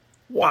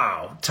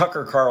Wow,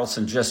 Tucker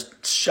Carlson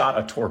just shot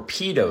a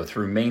torpedo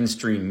through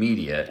mainstream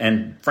media.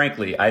 And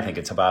frankly, I think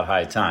it's about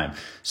high time.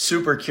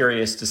 Super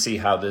curious to see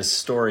how this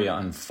story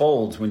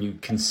unfolds when you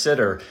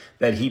consider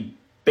that he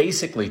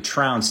basically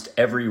trounced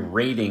every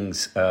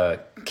ratings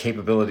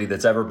capability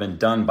that's ever been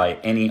done by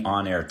any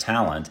on-air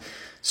talent.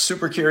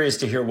 Super curious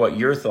to hear what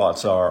your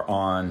thoughts are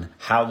on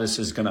how this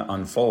is going to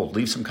unfold.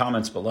 Leave some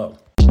comments below.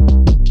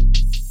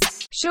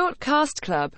 Shortcast Club.